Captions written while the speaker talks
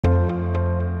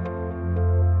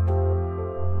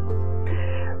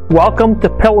Welcome to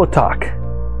Pillow Talk.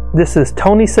 This is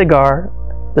Tony Sagar,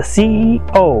 the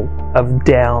CEO of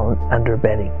Down Under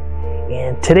Bedding.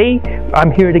 And today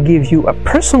I'm here to give you a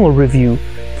personal review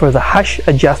for the Hush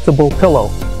adjustable pillow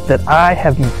that I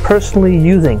have been personally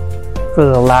using for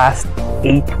the last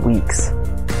 8 weeks.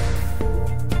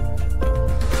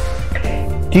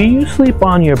 Do you sleep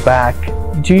on your back?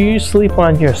 Do you sleep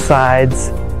on your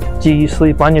sides? Do you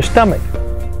sleep on your stomach?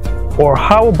 Or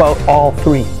how about all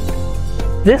three?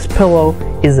 This pillow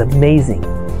is amazing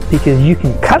because you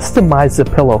can customize the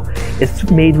pillow. It's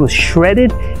made with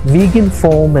shredded vegan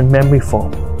foam and memory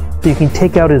foam, so you can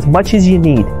take out as much as you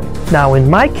need. Now in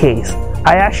my case,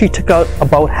 I actually took out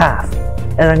about half,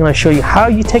 and I'm going to show you how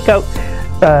you take out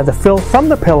the fill from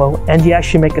the pillow and you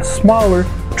actually make a smaller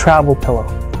travel pillow.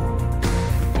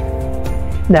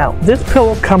 Now this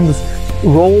pillow comes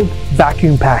rolled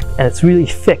vacuum packed and it's really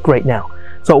thick right now.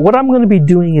 So what I'm going to be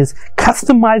doing is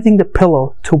customizing the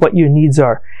pillow to what your needs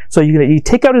are. So you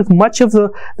take out as much of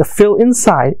the fill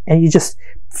inside and you just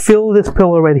fill this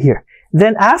pillow right here.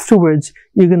 Then afterwards,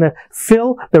 you're going to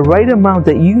fill the right amount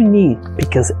that you need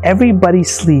because everybody's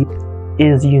sleep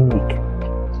is unique.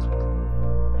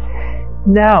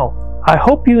 Now, I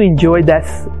hope you enjoyed that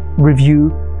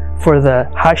review for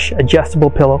the Hush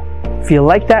adjustable pillow. If you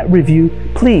like that review,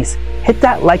 please hit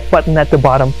that like button at the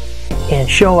bottom and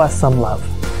show us some love.